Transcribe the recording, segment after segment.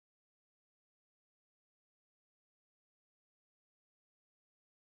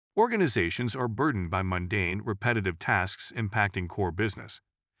Organizations are burdened by mundane, repetitive tasks impacting core business.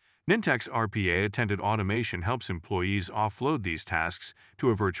 Nintex RPA attended automation helps employees offload these tasks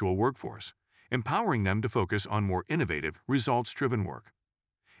to a virtual workforce, empowering them to focus on more innovative, results-driven work.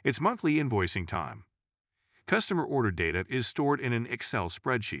 It's monthly invoicing time. Customer order data is stored in an Excel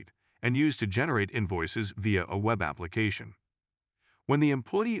spreadsheet and used to generate invoices via a web application. When the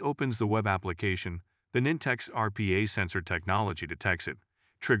employee opens the web application, the Nintex RPA sensor technology detects it,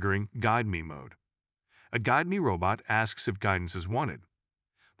 triggering Guide Me mode. A Guide Me robot asks if guidance is wanted.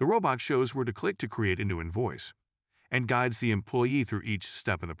 The robot shows where to click to create a new invoice and guides the employee through each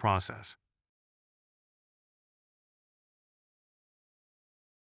step in the process.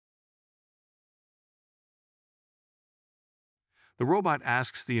 The robot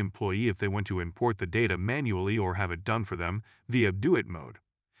asks the employee if they want to import the data manually or have it done for them via Do It mode.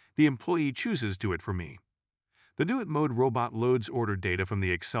 The employee chooses Do It for me. The Do It mode robot loads order data from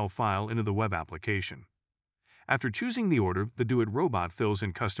the Excel file into the web application. After choosing the order, the Do It robot fills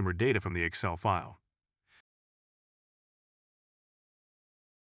in customer data from the Excel file.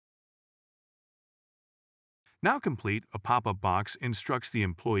 Now complete, a pop-up box instructs the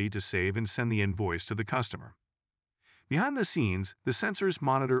employee to save and send the invoice to the customer. Behind the scenes, the sensors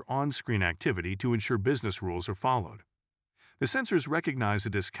monitor on-screen activity to ensure business rules are followed. The sensors recognize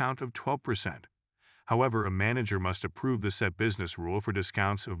a discount of 12%. However, a manager must approve the set business rule for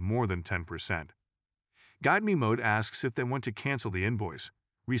discounts of more than 10%. Guide Me mode asks if they want to cancel the invoice,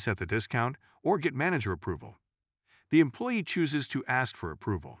 reset the discount, or get manager approval. The employee chooses to ask for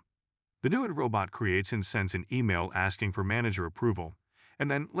approval. The Do It robot creates and sends an email asking for manager approval,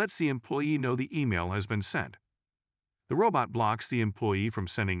 and then lets the employee know the email has been sent. The robot blocks the employee from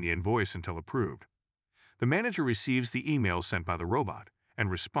sending the invoice until approved. The manager receives the email sent by the robot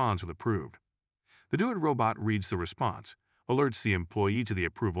and responds with approved. The Do It robot reads the response, alerts the employee to the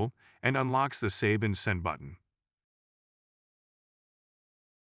approval, and unlocks the Save and Send button.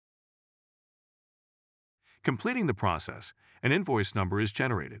 Completing the process, an invoice number is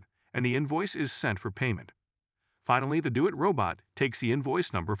generated, and the invoice is sent for payment. Finally, the Do It robot takes the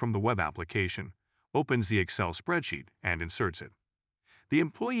invoice number from the web application, opens the Excel spreadsheet, and inserts it. The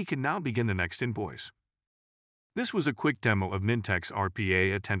employee can now begin the next invoice. This was a quick demo of Nintex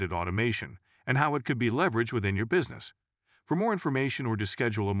RPA attended automation and how it could be leveraged within your business. For more information or to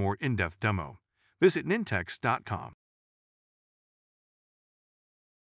schedule a more in-depth demo, visit nintex.com.